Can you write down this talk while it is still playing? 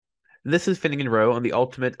This is Finning and Row on the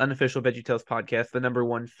ultimate unofficial VeggieTales podcast, the number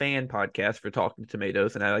one fan podcast for Talking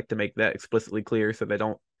Tomatoes, and I like to make that explicitly clear so they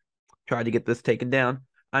don't try to get this taken down.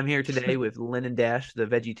 I'm here today with LennonDash, the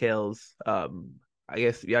VeggieTales, I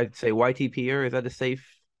guess I'd say YTPer. Is that a safe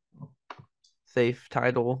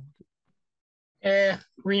title?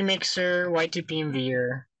 Remixer,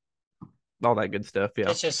 YTPMVer. All that good stuff. Yeah,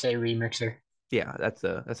 Let's just say remixer. yeah, that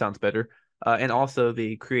sounds better. And also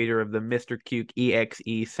the creator of the Mr.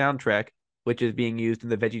 Cuke.EXE soundtrack, which is being used in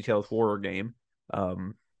the VeggieTales horror game,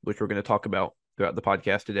 which we're going to talk about throughout the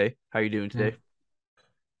podcast today. How are you doing Hmm. today?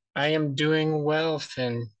 I am doing well,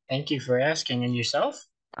 Finn. Thank you for asking. And yourself?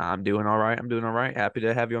 I'm doing all right. I'm doing all right. Happy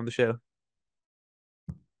to have you on the show.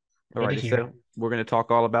 Good to Alrighty, hear. so we're going to talk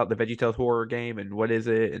all about the VeggieTales horror game and what is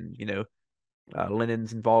it, and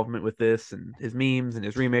Lennon's involvement with this, and his memes and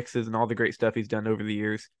his remixes, and all the great stuff he's done over the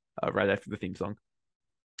years. Right after the theme song.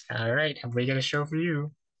 All right, have we got a show for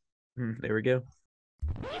you? There we go.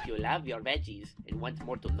 If you love your veggies and want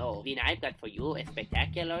more to know, then I've got for you a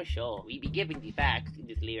spectacular show. We be giving the facts in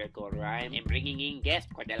this lyrical rhyme and bringing in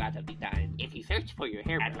guests quite a lot of the time. If you search for your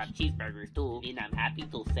hair and love cheeseburgers too, then I'm happy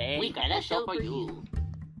to say we got a show for you.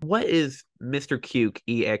 What is Mr.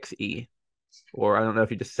 Cuke.EXE? Or I don't know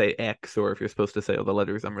if you just say X or if you're supposed to say all the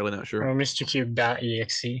letters. I'm really not sure. Oh, Mr.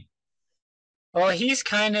 Cube.exe. Well, he's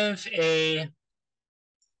kind of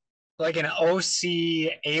like an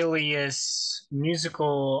OC alias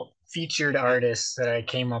musical featured artist that I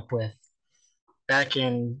came up with back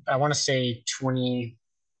in, I want to say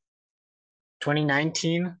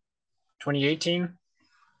 2019, 2018.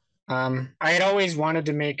 I had always wanted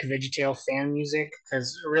to make VeggieTale fan music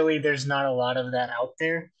because really there's not a lot of that out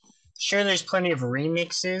there. Sure, there's plenty of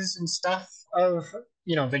remixes and stuff of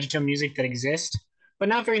VeggieTale music that exist, but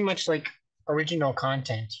not very much like original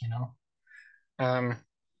content. Um,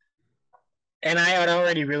 and I had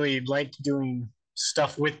already really liked doing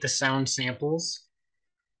stuff with the sound samples.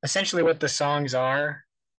 Essentially, what the songs are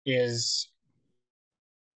is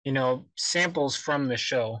samples from the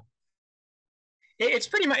show. It's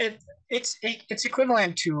pretty much it's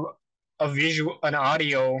equivalent to an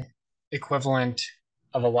audio equivalent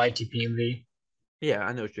of a YTPMV. Yeah,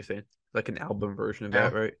 I know what you're saying. Like an album version of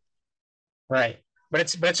that, Yeah, right? right. But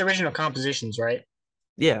it's original compositions, right?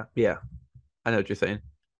 Yeah, yeah. I know what you're saying.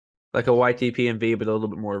 Like a YTPMV, but a little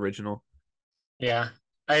bit more original. Yeah.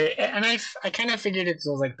 I kind of figured it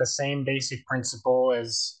was like the same basic principle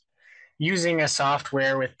as using a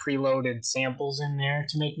software with preloaded samples in there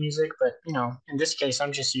to make music, but in this case,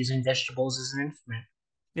 I'm just using vegetables as an instrument.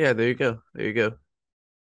 Yeah, there you go. There you go.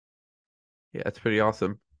 Yeah, it's pretty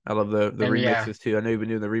awesome. I love the And yeah, remixes too. I know you've been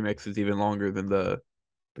doing the remixes even longer than the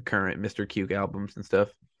current Mr. Cuke albums and stuff.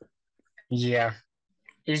 yeah,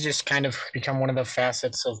 he's just kind of become one of the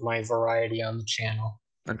facets of my variety on the channel.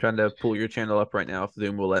 I'm trying to pull your channel up right now if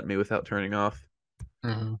Zoom will let me without turning off.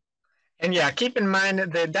 Mhm. And yeah, keep in mind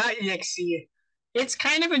that the .exe, it's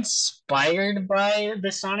kind of inspired by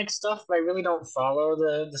the Sonic stuff, but I really don't follow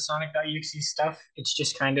the Sonic.exe stuff. It's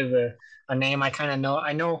just kind of a name I kind of know.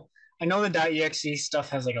 I know the .exe stuff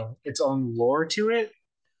has like its own lore to it.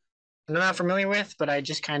 I'm not familiar with, but I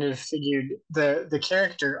just kind of figured the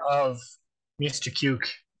character of Mr. Cuke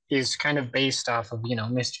is kind of based off of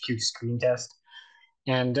Mr. Cuke's screen test.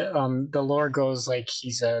 And the lore goes like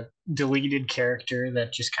he's a deleted character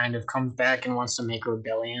that just kind of comes back and wants to make a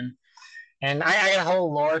rebellion. And I got a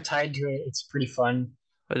whole lore tied to it. It's pretty fun,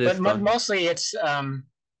 That is but fun. mostly it's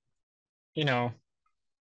you know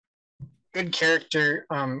good character.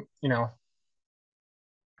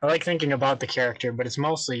 I like thinking about the character, but it's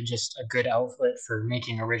mostly just a good outlet for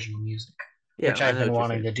making original music, Yeah, which I I've know been what you're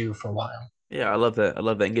wanting saying. to do for a while. Yeah, I love that. I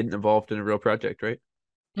love that and getting involved in a real project, right?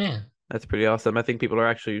 Yeah, That's pretty awesome. I think people are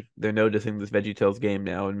actually they're noticing this VeggieTales game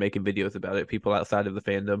now and making videos about it. People outside of the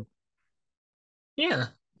fandom, yeah.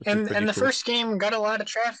 which is And pretty the cool. first game got a lot of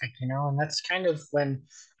traffic, and that's kind of when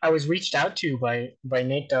I was reached out to by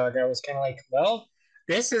Nate Dogg. I was kind of like, well,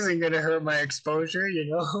 this isn't gonna hurt my exposure.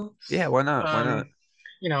 Yeah, why not? Why not?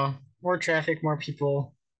 um, more traffic, more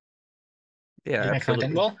people Yeah, like my content.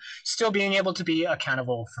 absolutely. Well, still being able to be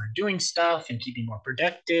accountable for doing stuff and keeping more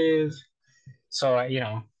productive. So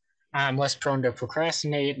I'm less prone to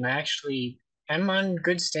procrastinate, and I'm on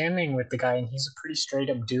good standing with the guy, and he's a pretty straight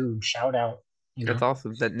up dude. Shout out, you That's know.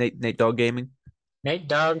 awesome. That Nate Dogg Gaming. Nate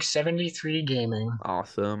Dogg 73 Gaming.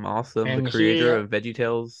 Awesome, awesome. The And creator of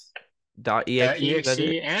VeggieTales dot exe, is that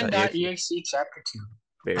it? .exe and Dot exe. .exe chapter 2.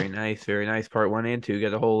 Very nice, very nice. Part one and two.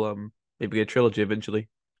 Got a whole maybe a trilogy eventually.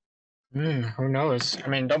 Who knows? I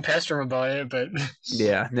mean, don't pester him about it, but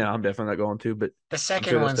Yeah, no, I'm definitely not going to, but the I'm sure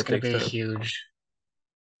second that one's stuff going to takes be time. huge.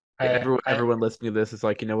 Everyone listening to this is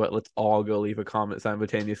like, you know what? Let's all go leave a comment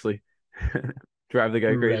simultaneously. Drive the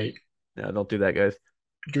guy crazy. Right. No, don't do that, guys.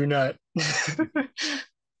 Do not.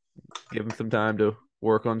 Give him some time to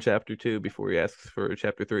work on chapter 2 before he asks for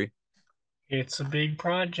chapter 3. It's a big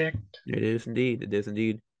project. It is indeed. It is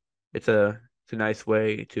indeed. It's a nice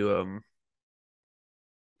way to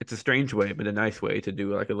it's a strange way, but a nice way to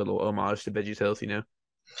do like a little homage to VeggieTales, you know?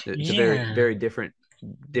 It's a very, Yeah. very different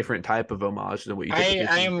type of homage than what you typically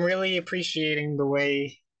I see. am really appreciating the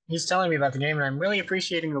way he's telling me about the game, and I'm really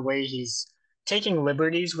appreciating the way he's taking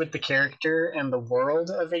liberties with the character and the world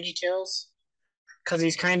of VeggieTales, because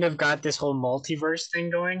he's kind of got this whole multiverse thing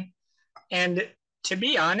going. And to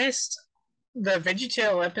be honest, the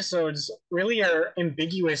VeggieTale episodes really are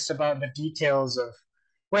ambiguous about the details of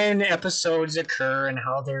when episodes occur and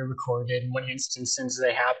how they're recorded and what instances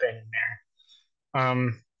they happen in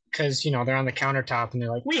there. Because they're on the countertop and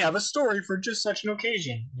they're like, we have a story for just such an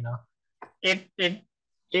occasion.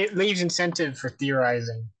 It leaves incentive for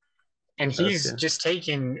theorizing, and he's just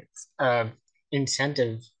taking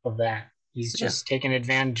incentive of that. He's just taking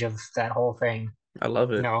advantage of that whole thing. I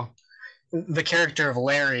love it. The character of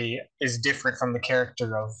Larry is different from the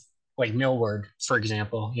character of like Millward, for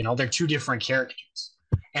example. They're two different characters,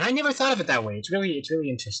 and I never thought of it that way. It's really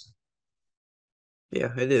interesting.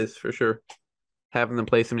 Yeah, it is for sure. Having them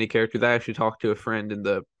play so many characters. I actually talked to a friend in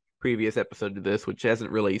the previous episode of this, which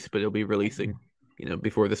hasn't released, but it'll be releasing,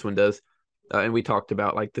 before this one does. And we talked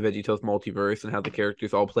about like the VeggieTales multiverse and how the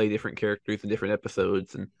characters all play different characters in different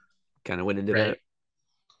episodes, and kind of went into that.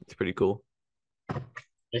 It's pretty cool.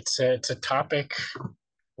 It's a topic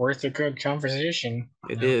worth a good conversation.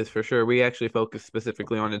 It is for sure. We actually focus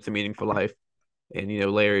specifically on It's a Meaningful Life, and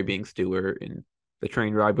Larry being Stewart, and the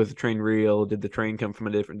train ride. Was the train real? Did the train come from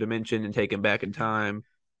a different dimension and take him back in time?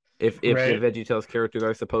 If the VeggieTales characters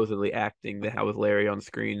are supposedly acting, then how was Larry on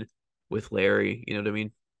screen with Larry? You know what I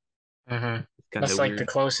mean? Mm-hmm. That's like the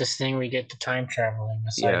closest thing we get to time traveling,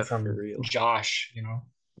 aside from Josh.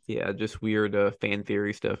 Yeah, just weird fan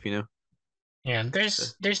theory stuff. Yeah,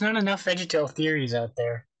 there's not enough VeggieTale theories out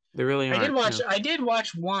there. There really aren't. I did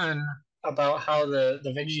watch one about how the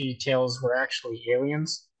VeggieTales were actually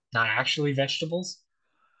aliens, not actually vegetables.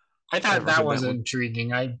 I thought that was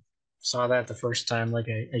intriguing. I saw that the first time like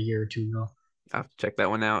a year or two ago. I'll have to check that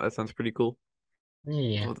one out. That sounds pretty cool.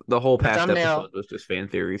 Yeah. Well, the whole past episode was just fan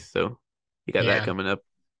theories, so you got that coming up.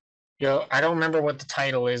 I don't remember what the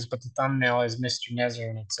title is, but the thumbnail is Mr. Nezer,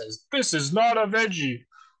 and it says, "This is not a veggie."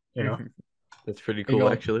 That's pretty cool,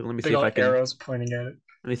 actually. Let me see if I can. Arrows pointing at it.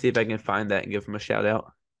 Let me see if I can find that and give him a shout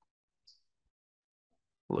out.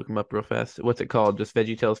 Look him up real fast. What's it called? Just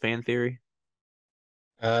VeggieTales fan theory?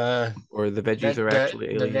 Or the veggies are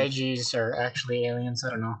actually aliens? The veggies are actually aliens.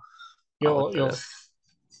 I don't know.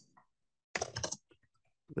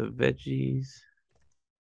 The veggies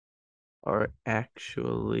are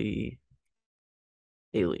actually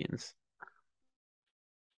aliens.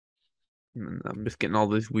 I'm just getting all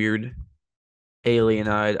these weird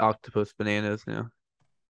alien-eyed octopus bananas now.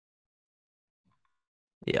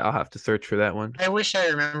 Yeah, I'll have to search for that one. I wish I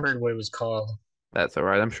remembered what it was called. That's all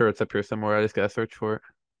right. I'm sure it's up here somewhere. I just gotta search for it.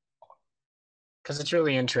 Because it's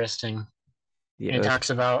really interesting. Yeah, it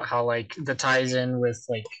talks about how like the ties in with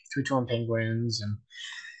like three-tone penguins and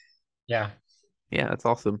yeah, that's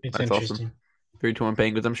awesome. That's awesome. Three-tone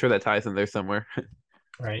penguins. I'm sure that ties in there somewhere.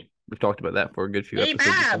 Right. We've talked about that for a good few episodes.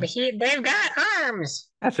 Hey Bob, they've got arms.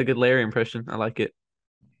 That's a good Larry impression. I like it.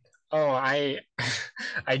 Oh, I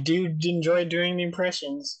do enjoy doing the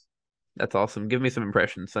impressions. That's awesome. Give me some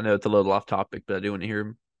impressions. I know it's a little off topic, but I do want to hear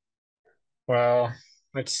them. Well,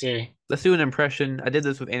 let's see. Let's do an impression. I did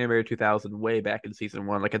this with Animator 2000 way back in season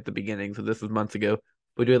 1, like at the beginning. So this was months ago.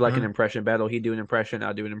 We did like an impression battle. He'd do an impression.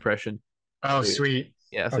 I'll do an impression. Oh, sweet.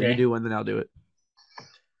 Yeah, so you do one, then I'll do it.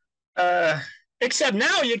 Except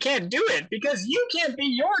now you can't do it because you can't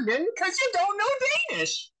be Jorgen because you don't know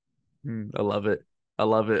Danish. I love it. I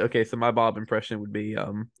love it. Okay, so my Bob impression would be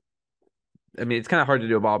I mean, it's kind of hard to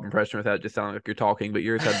do a Bob impression without it just sounding like you're talking, but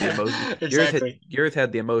yours had the emotion. Exactly. Yours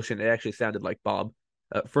had the emotion. It actually sounded like Bob.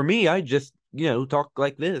 For me, I just, talk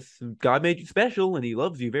like this. God made you special, and he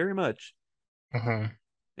loves you very much.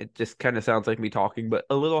 It just kind of sounds like me talking, but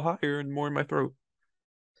a little higher and more in my throat.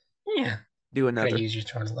 Yeah. Do another. Gotta use your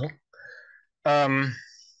throat a little.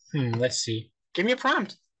 Let's see. Give me a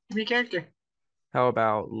prompt. Give me a character. How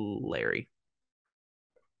about Larry?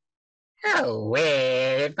 Oh,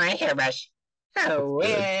 where is my hairbrush? Oh,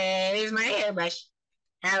 where is my hairbrush?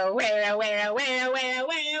 Oh, where?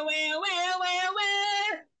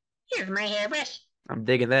 Here's my hairbrush. I'm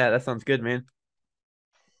digging that. That sounds good, man.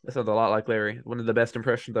 That sounds a lot like Larry. One of the best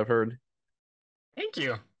impressions I've heard. Thank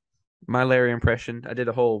you. My Larry impression. I did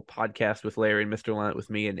a whole podcast with Larry and Mr. Lunt with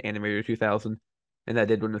me and Animator 2000, and I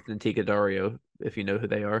did one with Nantiga Dario, if you know who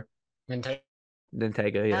they are. Nintendo.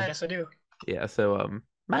 Nintega, yeah. Yes, I do. Yeah, so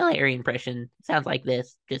My Larry impression sounds like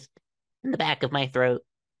this, just in the back of my throat,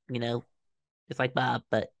 just like Bob,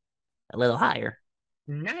 but a little higher.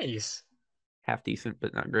 Nice. half decent,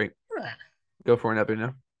 but not great. Go for another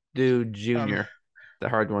now. Do Junior. The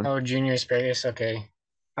hard one. Oh, Junior Space. Okay.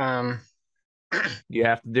 You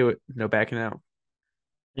have to do it. No backing out.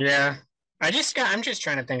 Yeah. I'm just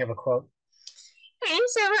trying to think of a quote. I'm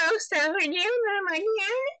supposed to forgive them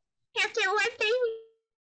again after what they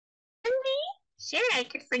did to me? Sure, I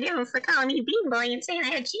could forgive them for calling me Bean Boy and saying I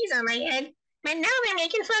had cheese on my head. But now they're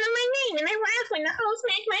making fun of my name and they laugh when the holes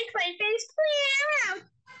make my clay face clear out.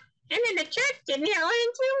 And then the church did yell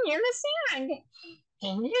into me in the sand.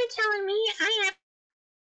 And you're telling me I have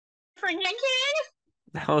to forget?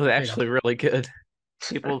 That was actually really good.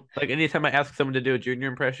 People, like, anytime I ask someone to do a Junior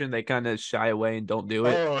impression, they kind of shy away and don't do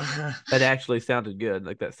it. Oh. That actually sounded good.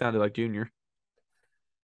 Like, that sounded like Junior.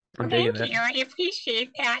 I'm digging Thank you. I appreciate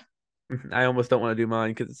that. I almost don't want to do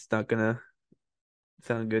mine because it's not gonna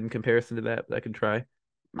sound good in comparison to that, but I can try.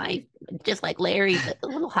 My, just like Larry, but a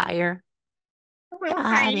little higher.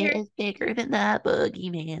 God is bigger than the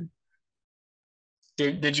boogeyman.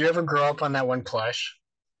 Did you ever grow up on that one plush?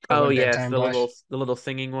 Oh yes, the little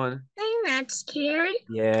singing one. I'm not scared.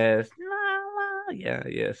 Yes. Yeah,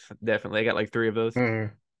 yes, definitely. I got like 3 of those.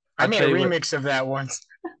 I made a remix of that once.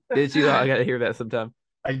 Did you? I gotta hear that sometime.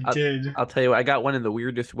 I did. I'll tell you what, I got one in the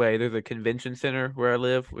weirdest way. There's a convention center where I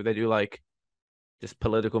live where they do like just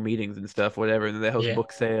political meetings and stuff, whatever, and then they host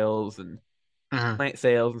book sales and plant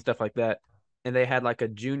sales and stuff like that. And they had like a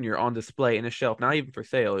Junior on display in a shelf, not even for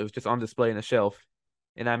sale. It was just on display in a shelf.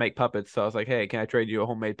 And I make puppets, so I was like, "Hey, can I trade you a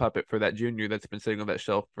homemade puppet for that Junior that's been sitting on that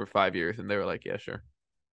shelf for 5 years?" And they were like, "Yeah, sure."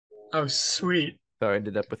 Oh, sweet. So I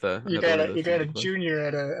ended up with you got a Junior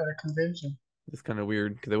at a convention. It's kind of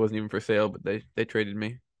weird because it wasn't even for sale, but they traded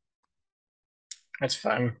me. That's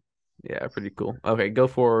fun. Yeah, pretty cool. Okay, go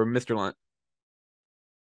for Mr. Lunt.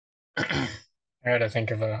 I gotta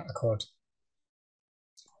think of a quote.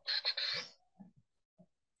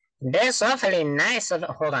 That's awfully nice of.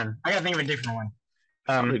 Hold on, I gotta think of a different one.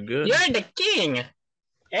 Good. You're the king.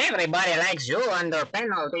 Everybody likes you under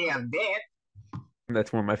penalty of death.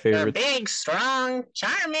 That's one of my favorites. You're big, strong,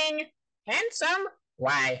 charming, handsome.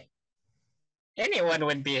 Why? Anyone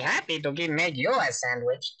would be happy to make you a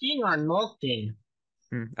sandwich, king or no king.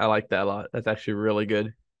 I like that a lot. That's actually really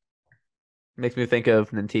good. Makes me think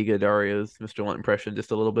of Nantiga Dario's Mr. Lunt impression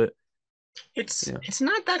just a little bit. It's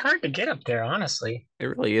not that hard to get up there, honestly. It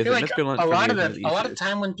really is. Like Mr. Lunt a lot of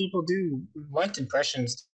time when people do Lunt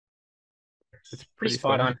impressions, it's pretty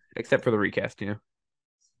spot on. Except for the recast, Yeah.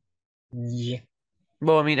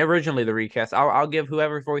 Well, I mean, originally the recast. I'll give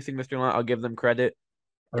whoever's voicing Mr. Lunt, I'll give them credit.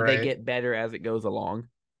 Right. They get better as it goes along.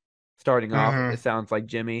 Starting off, it sounds like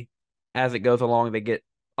Jimmy. As it goes along, they get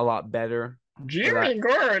a lot better. Jimmy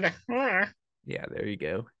good. Yeah, there you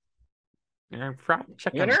go.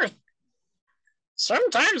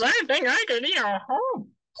 Sometimes I think I could eat a whole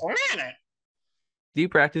planet. Do you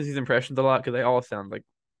practice these impressions a lot? Because they all sound like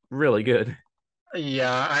really good.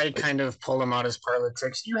 Yeah, I kind of pull them out as parlor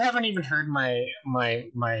tricks. You haven't even heard my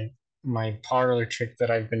parlor trick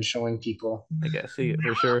that I've been showing people. I guess see it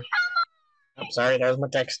for sure. I'm sorry, that was my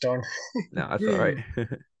text tone. No, that's all right.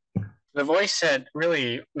 The voice that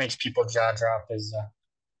really makes people jaw drop is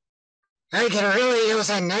I could really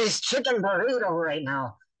use a nice chicken burrito right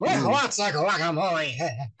now. With lots of guacamole.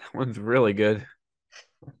 That one's really good.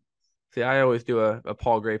 See, I always do a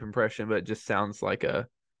Paul Grape impression, but it just sounds like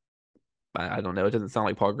I don't know. It doesn't sound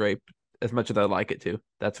like Paul Grape as much as I like it to.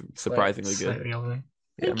 That's surprisingly good.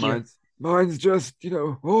 Yeah, mine's just,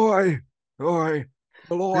 oi,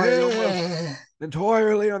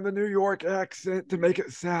 entirely on the New York accent to make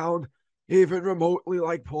it sound even remotely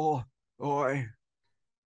like Paul. Oi.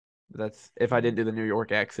 That's if I didn't do the New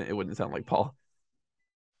York accent, it wouldn't sound like Paul.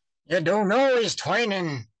 You don't know he's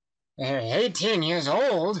 18 years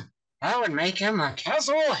old. That would make him a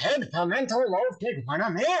castle head pimento loaf cake when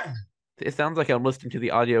I'm in. It sounds like I'm listening to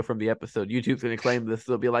the audio from the episode. YouTube's gonna claim this.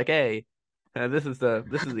 They'll be like, "Hey, this is the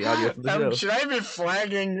audio from the show." Should I be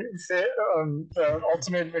flagging the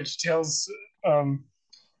Ultimate VeggieTales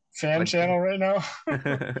fan channel right now?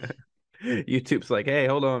 YouTube's like, "Hey,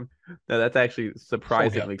 hold on." No, that's actually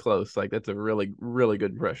surprisingly close. Like that's a really, really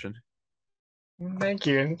good impression. Thank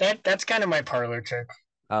you. That's kind of my parlor trick.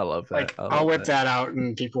 I love that. Like I'll whip that out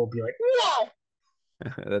and people will be like, "Whoa!"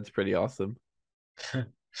 That's pretty awesome.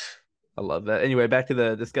 I love that. Anyway, back to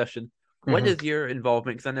the discussion. What is your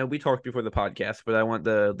involvement? Because I know we talked before the podcast, but I want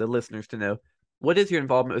the listeners to know, what is your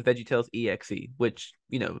involvement with VeggieTales.EXE? Which,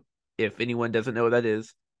 if anyone doesn't know what that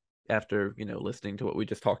is, after, listening to what we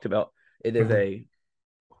just talked about, it is a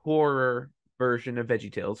horror version of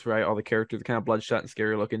VeggieTales, right? All the characters are kind of bloodshot and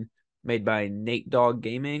scary looking, made by Nate Dogg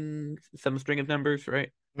Gaming, some string of numbers,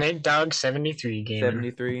 right? Nate Dogg 73 Gaming.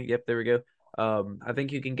 73. Yep, there we go. I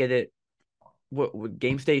think you can get it. What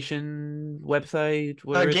Game Station website?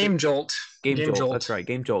 Where is Game it? Jolt. Game Jolt. That's right.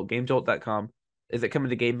 Game Jolt. GameJolt.com. Is it coming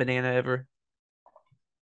to Game Banana ever?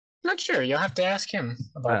 Not sure. You'll have to ask him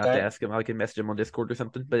about I have that. to ask him. I can message him on Discord or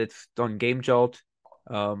something. But it's on Game Jolt.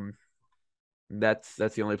 That's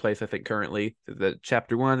the only place I think currently. The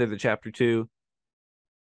chapter 1, there's a chapter 2.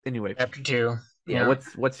 Anyway, chapter 2. Yeah.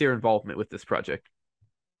 What's your involvement with this project?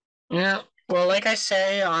 Yeah. Well, like I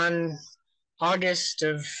say, on August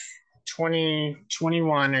of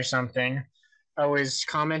 2021 or something, I was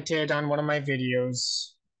commented on one of my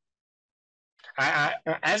videos. I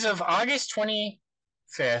as of August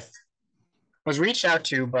 25th, was reached out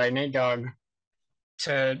to by Nate Dogg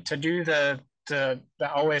to do the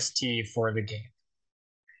OST for the game.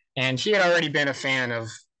 And he had already been a fan of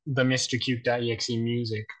the Mr. Cute.exe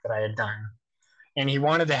music that I had done. And he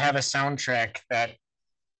wanted to have a soundtrack that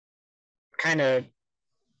kind of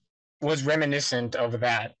was reminiscent of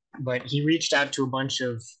that. But he reached out to a bunch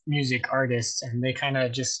of music artists and they kind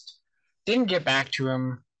of just didn't get back to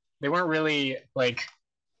him. They weren't really like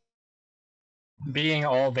being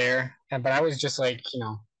all there. But I was just like,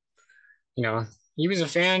 he was a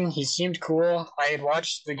fan. He seemed cool. I had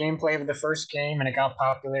watched the gameplay of the first game and it got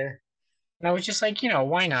popular. And I was just like,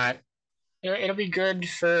 why not? It'll be good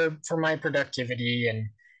for my productivity and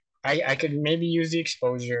I could maybe use the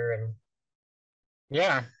exposure and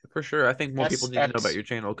yeah. For sure. I think more people need to know about your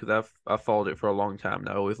channel because I've followed it for a long time and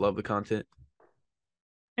I always love the content.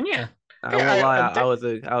 And yeah. I won't lie,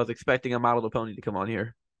 I was expecting a My Little Pony to come on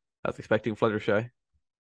here. I was expecting Fluttershy.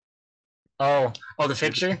 Oh, the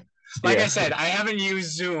picture? Like Yeah. I said, I haven't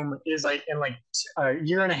used Zoom in a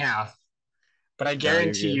year and a half. But I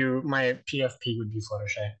guarantee you my PFP would be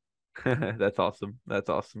Fluttershy. That's awesome. That's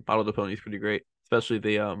awesome. My Little Pony is pretty great. Especially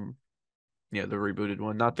the the rebooted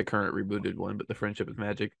one. Not the current rebooted one, but the Friendship is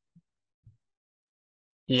Magic.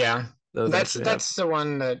 Yeah. That's the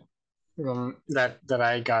one that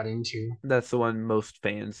I got into. That's the one most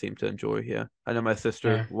fans seem to enjoy, yeah. I know my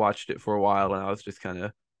sister watched it for a while and I was just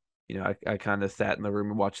kinda I kind of sat in the room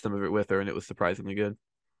and watched some of it with her and it was surprisingly good.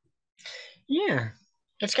 Yeah.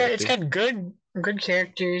 It's got good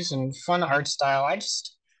characters and fun art style. I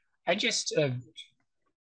just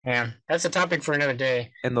that's a topic for another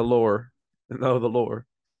day. And the lore. No, the lore.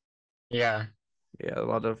 Yeah. Yeah, a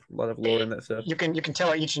lot of lore in that stuff. You can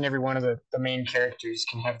tell each and every one of the main characters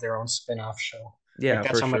can have their own spin-off show. Yeah,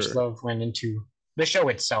 that's how much love went into the show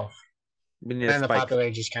itself. And then the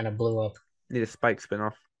popularity just kind of blew up. Need a Spike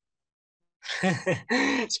spin-off.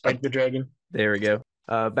 Spike the Dragon. There we go.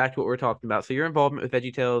 Back to what we're talking about. So your involvement with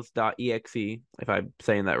VeggieTales.exe, if I'm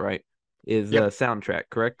saying that right, is the soundtrack,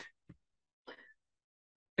 correct?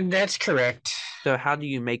 That's correct. So how do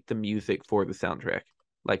you make the music for the soundtrack?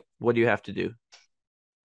 Like, what do you have to do?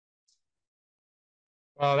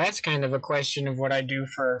 Well, that's kind of a question of what I do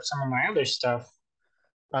for some of my other stuff.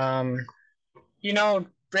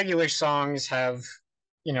 Regular songs have,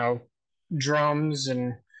 drums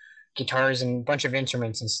and guitars and a bunch of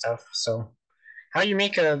instruments and stuff. So how you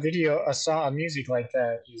make a music like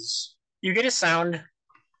that is you get a sound,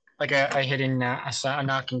 like a hidden a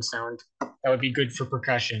knocking sound that would be good for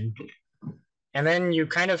percussion. And then you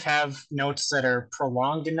kind of have notes that are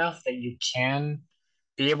prolonged enough that you can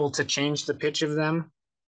be able to change the pitch of them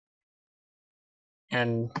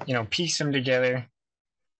and, piece them together.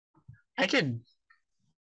 I could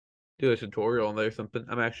do a tutorial on there or something.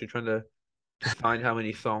 I'm actually trying to find how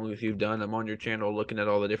many songs you've done. I'm on your channel looking at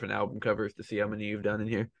all the different album covers to see how many you've done in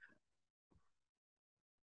here.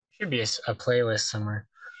 Should be a playlist somewhere.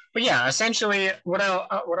 But yeah, essentially what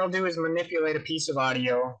I'll do is manipulate a piece of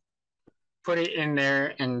audio, put it in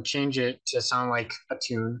there and change it to sound like a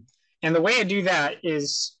tune. And the way I do that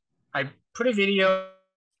is I put a video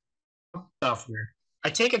software. I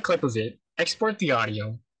take a clip of it, export the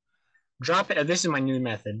audio, drop it. This is my new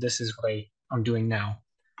method. This is what I'm doing now.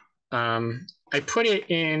 I put it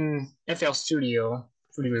in FL Studio,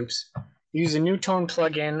 Fruity Loops, use a new tone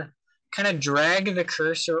plugin, kind of drag the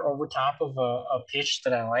cursor over top of a pitch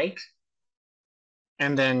that I like,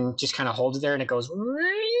 and then just kind of hold it there and it goes,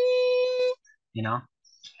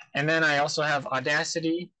 And then I also have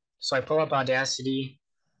Audacity. So I pull up Audacity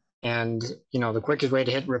and, the quickest way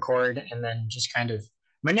to hit record and then just kind of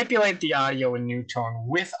manipulate the audio in Newtone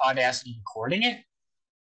with Audacity recording it.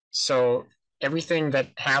 So everything that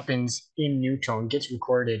happens in Newtone gets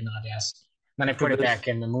recorded in Audacity. Then I put it back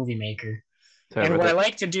in the Movie Maker. And what I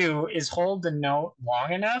like to do is hold the note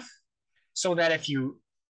long enough so that if you...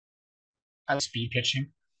 I like speed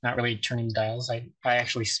pitching, not really turning dials. I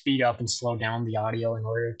actually speed up and slow down the audio in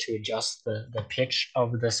order to adjust the pitch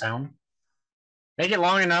of the sound. Make it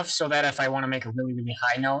long enough so that if I want to make a really, really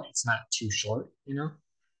high note, it's not too short, you know?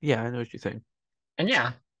 Yeah, I know what you're saying. And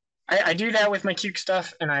yeah, I do that with my Cube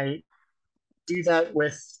stuff, and I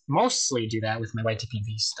mostly do that with my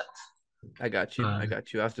YTPMV stuff. I got you. I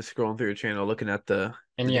was just scrolling through your channel, looking at the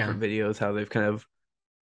different videos, how they've kind of,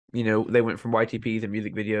 they went from YTPs and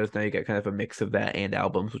music videos. Now you got kind of a mix of that and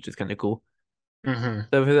albums, which is kind of cool. Mm-hmm.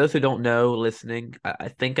 So for those who don't know, listening, I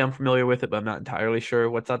think I'm familiar with it, but I'm not entirely sure.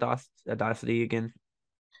 What's Audacity again?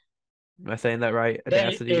 Am I saying that right?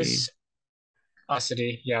 Audacity? That is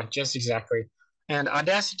Audacity, yeah, just exactly. And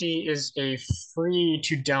Audacity is a free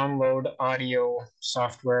to download audio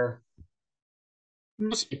software.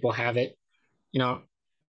 Most people have it.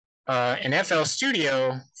 An FL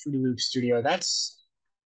Studio, Fruity Loop Studio,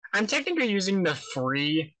 I'm technically using the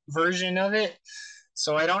free version of it.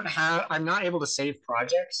 So I'm not able to save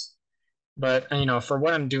projects, but for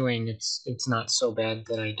what I'm doing, it's not so bad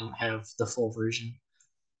that I don't have the full version.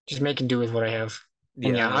 Just making do with what I have.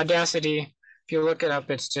 And Audacity, if you look it up,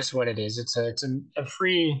 it's just what it is. It's a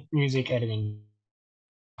free music editing.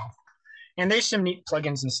 And there's some neat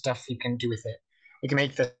plugins and stuff you can do with it. You can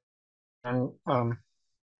make the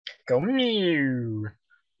go mew,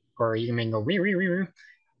 or you can make go wee wee wee.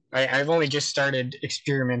 I've only just started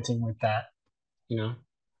experimenting with that,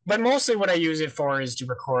 But mostly what I use it for is to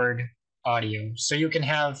record audio. So you can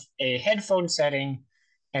have a headphone setting,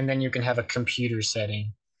 and then you can have a computer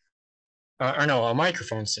setting. A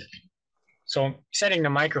microphone setting. So setting the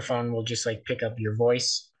microphone will just pick up your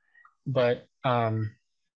voice. But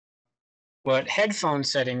what headphone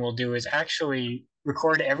setting will do is actually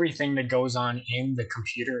record everything that goes on in the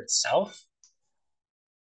computer itself.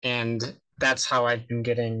 And that's how I've been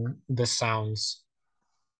getting the sounds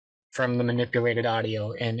from the manipulated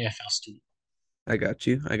audio in FL Studio. I got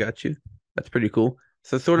you. That's pretty cool.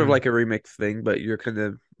 So sort of like a remix thing, but you're kind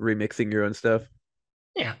of remixing your own stuff.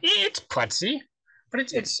 Yeah, it's putzy,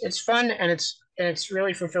 but it's fun, and it's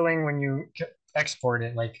really fulfilling when you export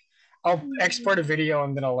it. I'll export a video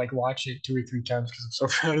and then I'll watch it 2 or 3 times because I'm so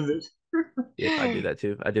proud of it. Yeah, I do that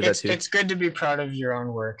too. It's good to be proud of your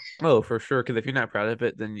own work. Oh, for sure. Because if you're not proud of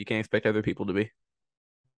it, then you can't expect other people to be.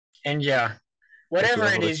 And yeah, whatever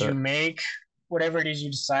it is you make, whatever it is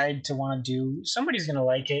you decide to want to do, somebody's gonna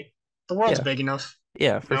like it. The world's big enough.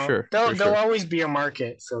 Yeah, for sure. There'll always be a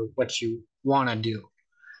market for what you want to do,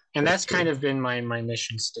 and that's kind of been my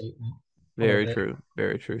mission statement. Very true.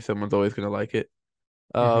 Very true. Someone's always gonna like it.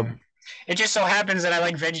 It just so happens that I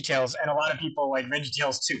like VeggieTales, and a lot of people like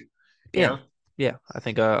VeggieTales too. Yeah. I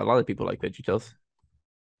think a lot of people like VeggieTales.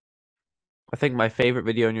 I think my favorite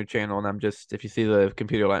video on your channel, and if you see the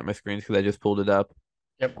computer light on my screen, because I just pulled it up.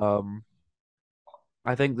 Yep.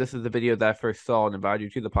 I think this is the video that I first saw and invited you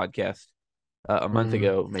to the podcast a month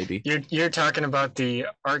ago, maybe. You're talking about the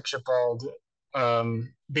Archibald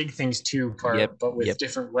Big Things 2 part, but with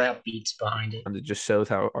different rap beats behind it. And it just shows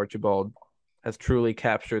how Archibald has truly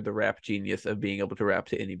captured the rap genius of being able to rap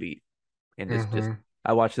to any beat. And it's just,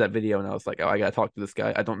 I watched that video and I was like, oh, I gotta talk to this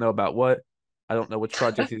guy. I don't know about what. I don't know which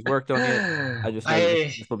projects he's worked on yet. I just know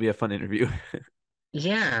this will be a fun interview.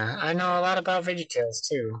 Yeah, I know a lot about VeggieTales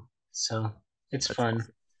too, so it's fun.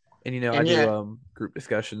 Awesome. And I do group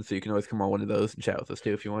discussions, so you can always come on one of those and chat with us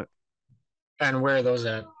too if you want. And where are those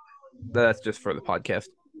at? That's just for the podcast.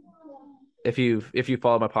 If you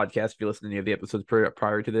follow my podcast, if you listen to any of the episodes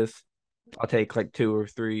prior to this, I'll take 2 or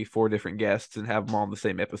 3, 4 different guests and have them all on the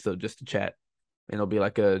same episode just to chat. And it'll be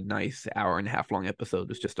a nice 1.5 hour long episode.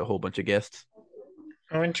 It's just a whole bunch of guests.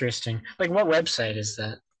 Oh, interesting. What website is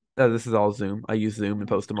that? This is all Zoom. I use Zoom and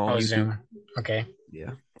post them all on YouTube. Zoom. Okay.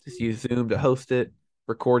 Yeah. Just use Zoom to host it,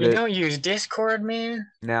 record it. You don't use Discord, man?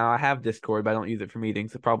 Now, I have Discord, but I don't use it for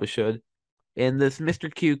meetings. I probably should. In this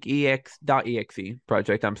Mr. Cuke.exe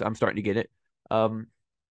project, I'm starting to get it.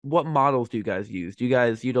 What models do you guys use? Do you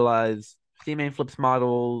guys utilize C-Main Flips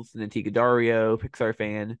models, an Antigua Dario, Pixar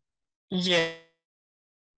Fan? Yeah.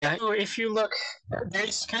 If you look,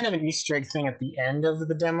 there's kind of an Easter egg thing at the end of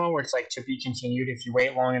the demo where it's to be continued. If you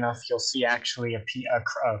wait long enough, you'll see actually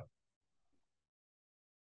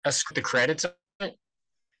the credits of it,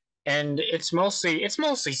 and it's mostly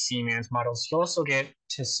C-Man's models. You also get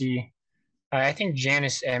to see, I think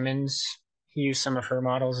Janice Emmons, he used some of her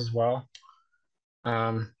models as well.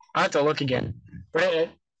 I'll have to look again. But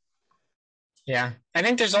yeah, I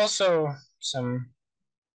think there's also some.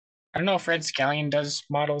 I don't know if Red Scallion does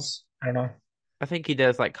models. I don't know. I think he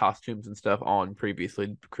does like costumes and stuff on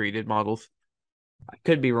previously created models. I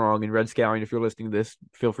could be wrong, and Red Scallion, if you're listening to this,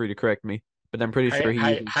 feel free to correct me. But I'm pretty sure he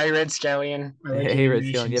uses. Hi, Red Scallion. I like Hey, your Red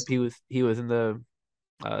Scallion. Yep, animations. he was in the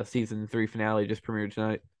season 3 finale just premiered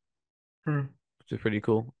tonight, Hmm. which is pretty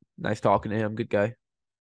cool. Nice talking to him. Good guy.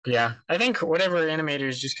 Yeah, I think whatever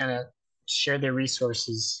animators just kind of share their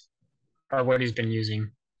resources are what he's been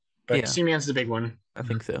using. But Yeah, C-Man's the big one. I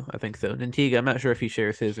think so. I think so. Antigua, I'm not sure if he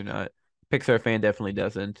shares his or not. Pixar fan definitely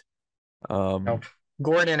doesn't. Nope.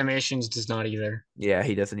 Gord Animations does not either. Yeah,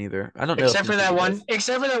 he doesn't either. I don't know if Antigua does.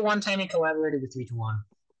 Except for that one time he collaborated with 3-2-1.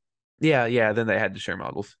 Yeah. Then they had to share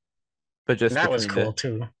models, but just That was between cool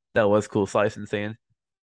too. that was cool. Slice and Sand.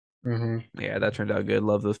 Mm-hmm. Yeah, that turned out good.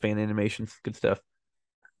 Love those fan animations. Good stuff.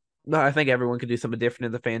 But I think everyone could do something different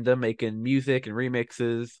in the fandom, making music and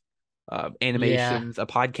remixes, Yeah. animations, a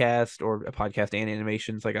podcast or a podcast and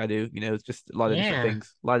animations like I do. You know, it's just a lot of different Yeah.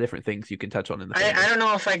 things. A lot of different things you can touch on in the I fandom. don't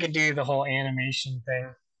know if I could do the whole animation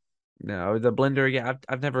thing. No, the Blender, yeah,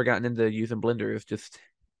 I've never gotten into using Blender. It's just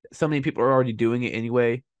so many people are already doing it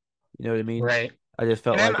anyway. You know what I mean? Right. I just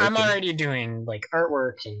felt And like I'm okay, already doing like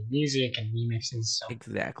artwork and music and remixes, so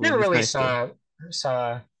exactly. never And it's really nice to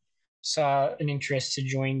saw saw an interest to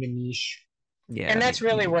join the niche. yeah, And that's me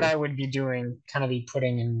really what neither. I would be doing, kind of be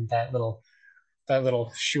putting in that little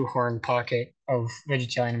shoehorn pocket of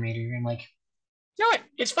Vegetal Animator. And like, you know what?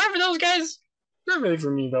 It's fine for those guys. Not really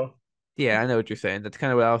for me though. Yeah, I know what you're saying. That's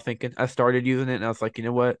kind of what I was thinking. I started using it and I was like, you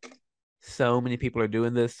know what? So many people are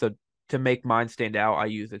doing this. So to make mine stand out, I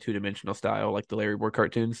use a two-dimensional style like the Larry Moore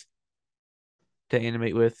cartoons to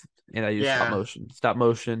animate with. And I use Yeah, stop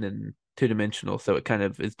motion and two-dimensional. So it kind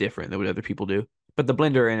of is different than what other people do. But the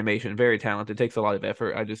Blender animation, very talented, takes a lot of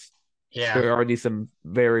effort. yeah, There are already some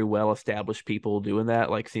very well-established people doing that,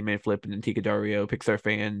 like C-Man Flip and Tika Dario, Pixar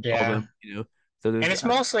fan, all yeah. them, you know. So And there's it's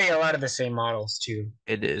mostly a lot of the same models too.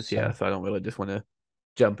 it is, yeah. So So I don't really just want to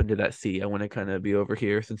jump into that sea. I want to kind of be over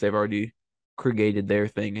here since they've already created their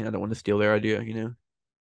thing, and I don't want to steal their idea, you know.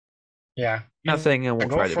 yeah, Not and saying I won't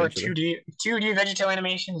go try it for eventually. 2D Vegetal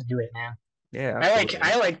animations. Do it, man. Yeah, absolutely.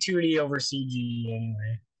 I like 2D over CG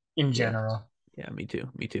anyway. In Yeah, general. yeah, me too.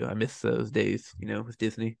 Me too. I miss those days, you know, with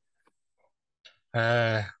Disney.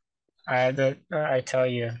 Uh, I tell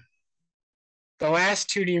you, the last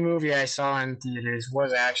 2D movie I saw in theaters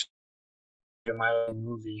was actually the My Little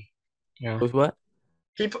Movie. You know, Was what?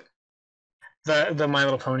 people the My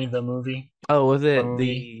Little Pony the Oh, was it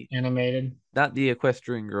movie the animated. not the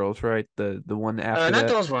Equestrian Girls, right? The one after Not that.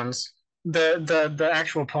 those ones. The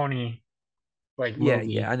actual pony like Yeah,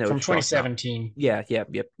 movie I know what from you're talking about. 2017.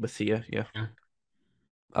 Yep. With Sia, yeah. Yeah,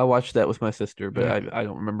 I watched that with my sister, but yeah, I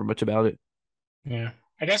don't remember much about it. yeah.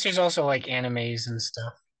 I guess there's also like animes and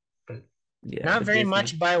stuff, but Yeah, not but very Disney,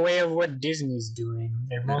 much by way of what Disney's doing.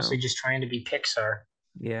 They're mostly no. just trying to be Pixar.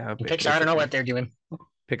 Yeah, And Pixar, I don't know basically. what they're doing.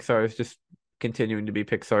 Pixar is just continuing to be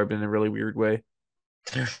Pixar, but in a really weird way.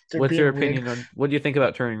 They're What's your being weird. opinion on what do you think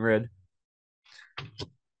about Turning Red?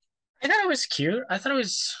 I thought it was cute. I thought it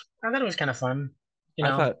was kind of fun. You I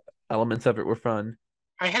know, thought elements of it were fun.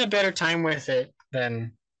 I had a better time with it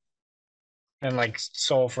than like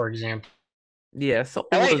Soul, for example. Yeah, Soul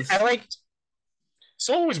I was liked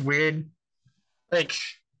Soul was weird. Like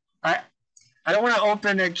I I don't want to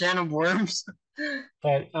open a can of worms,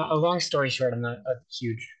 but a long story short, I'm not a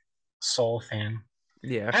huge Soul fan.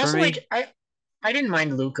 yeah, I for also me, I didn't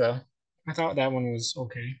mind Luca. I thought that one was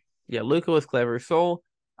okay. yeah, Luca was clever. Soul,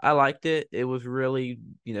 I liked it. It was really,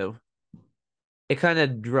 it kind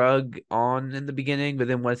of drug on in the beginning, but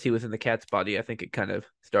then once he was in the cat's body, I think it kind of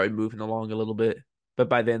started moving along a little bit. But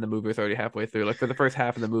by then the movie was already halfway through. Like for the first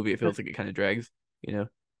half of the movie, it feels like it kind of drags, you know.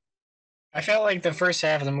 I felt like the first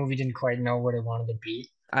half of the movie didn't quite know what it wanted to be.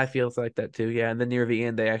 I feels like that too, yeah. And then near the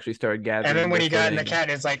end, they actually started And then gathering when their he got in the footing. cat,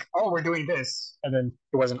 it's like, oh, we're doing this. And then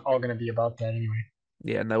it wasn't all going to be about that anyway.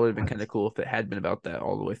 Yeah, and that would have been kind of cool if it had been about that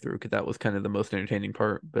all the way through, because that was kind of the most entertaining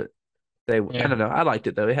part. But I Yeah. don't know, I liked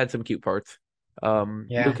it though. It had some cute parts.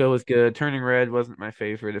 Yeah. Luca was good. Turning Red wasn't my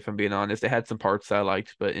favorite, if I'm being honest. It had some parts I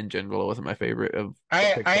liked, but in general, it wasn't my favorite of the I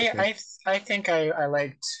Pixar I thing. I I think I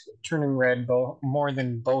liked Turning Red more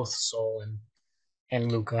than both Soul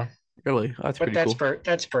and Luca. Really, that's But pretty cool.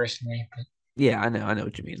 that's personally. But Yeah, I know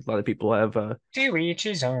what you mean. A lot of people have, to each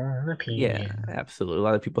his own yeah, opinion. absolutely. A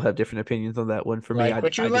lot of people have different opinions on that one. For me, Like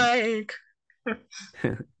what you I didn't, like.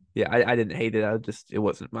 yeah, I didn't hate it. It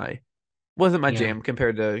wasn't my Yeah. jam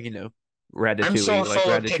compared to I'm so Ratatouille. Like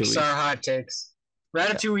full of Ratatouille, Pixar hot takes.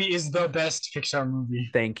 Ratatouille is the best Pixar movie.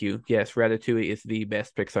 Thank you. Yes, Ratatouille is the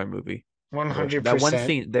best Pixar movie. That one 100%.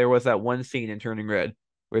 scene, there was that one scene in Turning Red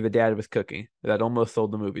where the dad was cooking that almost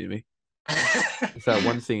sold the movie to me. It's that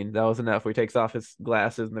one scene that was enough. Where he takes off his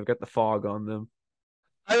glasses and they've got the fog on them.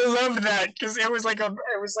 I love that because it was like a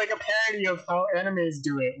parody of how animes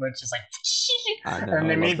do it, which is like, I know. and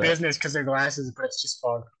they I love made that. business because their glasses, but it's just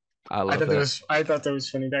fog. I love that. I thought that was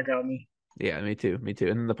funny. That got me. Yeah, me too. Me too.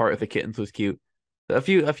 And then the part with the kittens was cute. A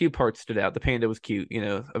few parts stood out. The panda was cute. You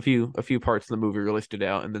know, a few parts of the movie really stood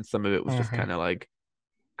out, and then some of it was just kind of like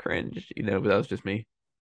cringe. You know, but that was just me.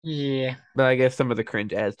 Yeah. But I guess some of the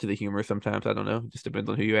cringe adds to the humor sometimes. I don't know. It just depends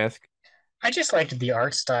on who you ask. I just liked the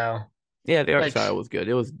art style. Yeah, the art Like, style was good.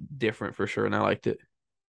 It was different for sure, and I liked it.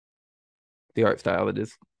 The art style, it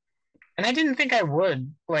is. and I didn't think I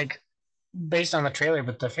would, like, based on the trailer,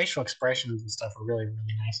 but the facial expressions and stuff were really, really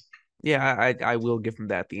nice. Yeah, I will give them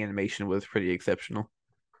that. The animation was pretty exceptional.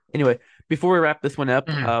 Anyway, before we wrap this one up,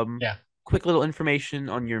 Yeah. quick little information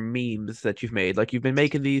on your memes that you've made. Like you've been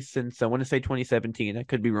making these since I want to say 2017. I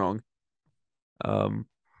could be wrong. I Well,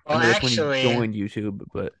 know that's when you actually, joined YouTube,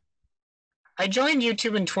 but I joined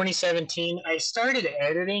YouTube in 2017. I started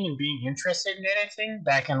editing and being interested in editing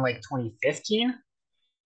back in like 2015.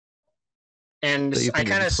 And so you've I been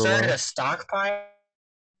doing kind of this for a started while. a stockpile,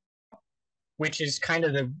 which is kind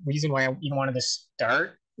of the reason why I even wanted to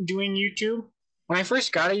start doing YouTube. When I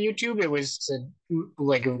first got a YouTube, it was to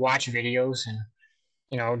like watch videos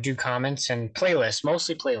and do comments and playlists,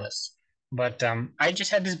 mostly playlists. But I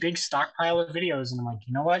just had this big stockpile of videos, and I'm like,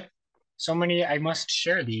 you know what? So many, I must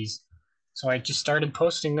share these. So I just started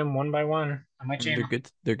posting them one by one on my They're channel. good.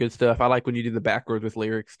 They're good stuff. I like when you do the backwards with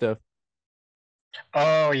lyrics stuff.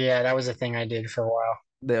 Oh yeah, that was a thing I did for a while.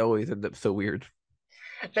 They always end up so weird.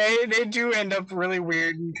 They do end up really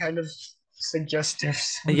weird and kind of suggestive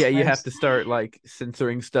sometimes. Yeah, you have to start like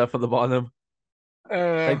censoring stuff on the bottom.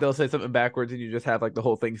 Like they'll say something backwards and you just have like the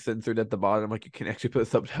whole thing censored at the bottom. Like you can actually put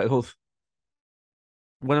subtitles.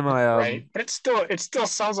 One of my right, but it still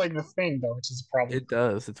sounds like the thing though, which is a problem. It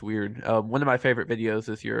does. It's weird. One of my favorite videos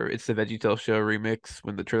is it's the VeggieTales show remix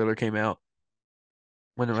when the trailer came out.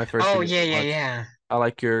 One of my first Oh videos yeah, to yeah, watch. yeah. I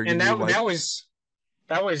like your And new like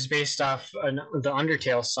that was based off the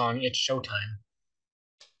Undertale song "It's Showtime."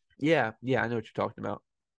 yeah, I know what you're talking about.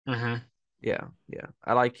 Mm-hmm. Yeah.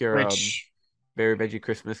 I like your Which Very Veggie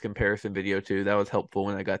Christmas comparison video too. That was helpful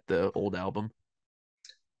when I got the old album.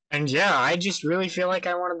 and yeah, I just really feel like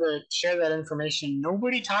I wanted to share that information.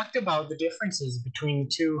 Nobody talked about the differences between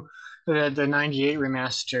the 98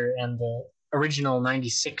 remaster and the original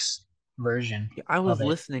 96 version I was of it.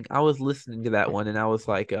 listening to that one and I was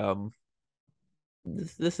like,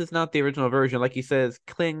 this is not the original version. Like he says,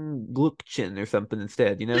 Kling Glukchen or something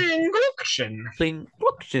instead, you know? Kling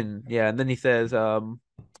Glukchen. Yeah, and then he says,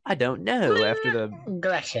 I don't know after the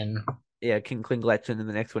Gletchen. yeah, King Klingletchen in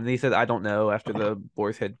the next one. And he says, I don't know after the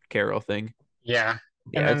Boar's Head Carol thing. Yeah.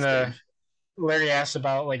 Yeah, And then strange. Larry asks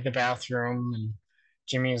about like the bathroom, and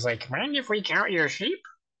Jimmy's like, "Mind if we count your sheep?"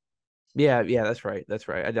 Yeah, that's right. That's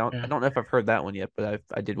right. I don't Yeah. know if I've heard that one yet, but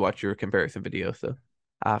I did watch your comparison video, so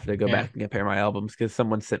I have to go Yeah. back and compare my albums because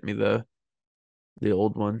someone sent me the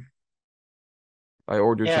old one. I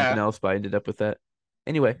ordered something else, but I ended up with that.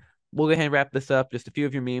 Anyway, we'll go ahead and wrap this up. Just a few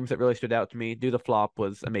of your memes that really stood out to me. Do the Flop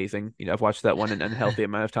was amazing. You know, I've watched that one an unhealthy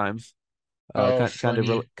amount of times.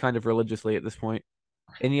 Kind of religiously at this point.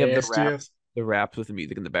 Any of the raps with the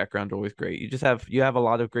music in the background are always great. You have a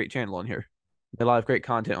lot of great channel on here. A lot of great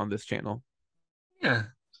content on this channel. Yeah.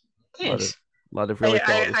 Thanks. A lot of really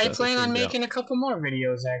quality I stuff. plan on making a couple more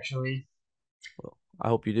videos actually. Well, I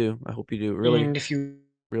hope you do. I hope you do. And if you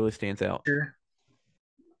really stands out. sure.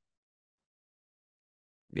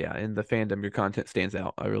 Yeah, in the fandom, your content stands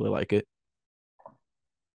out. I really like it.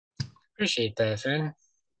 Appreciate that, Finn.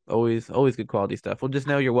 Always good quality stuff. Well, just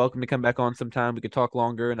know you're welcome to come back on sometime. We could talk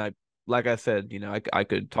longer, and like I said, you know, I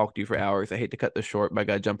could talk to you for hours. I hate to cut this short, but I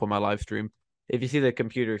gotta jump on my live stream. If you see the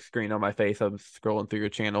computer screen on my face, I'm scrolling through your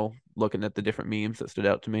channel, looking at the different memes that stood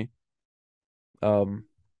out to me. But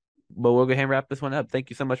we'll go ahead and wrap this one up. Thank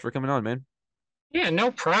you so much for coming on, man. Yeah, no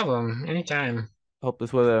problem. Anytime. Hope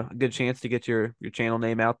this was a good chance to get your channel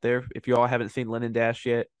name out there. If you all haven't seen LennonDash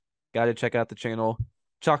yet, gotta check out the channel.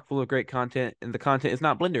 Chock full of great content, and the content is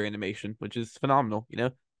not Blender animation, which is phenomenal. You know,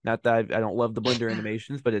 not that I don't love the Blender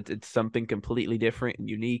animations, but it's something completely different and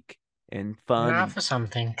unique and fun. Not for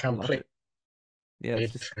something completely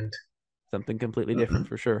it's different. Something completely different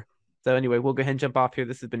for sure. So anyway, we'll go ahead and jump off here.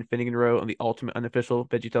 This has been Finnegan Row on the Ultimate Unofficial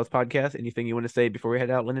VeggieTales podcast. Anything you want to say before we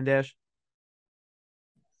head out, LennonDash?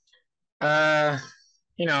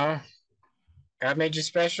 You know, God made you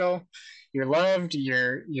special. You're loved.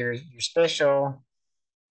 You're special.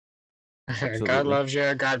 God Absolutely. loves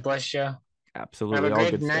you. God bless you. Have Absolutely. a All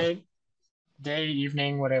good good stuff. night, day,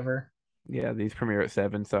 evening, whatever. Yeah, these premiere at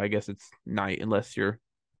 7, so I guess it's night unless you're,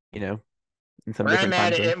 in some Where I'm different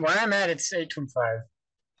time at, zone. it's 8:25.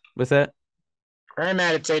 What's that? Where I'm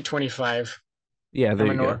at, it's 8:25. Yeah, there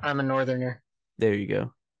you go. I'm a northerner. There you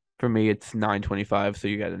go. For me, it's 9:25, so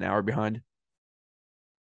you got an hour behind.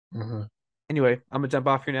 Mm-hmm. Anyway, I'm gonna jump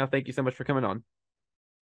off here now. Thank you so much for coming on.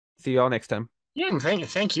 See y'all next time. Yeah, and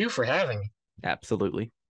thank you for having me. Absolutely.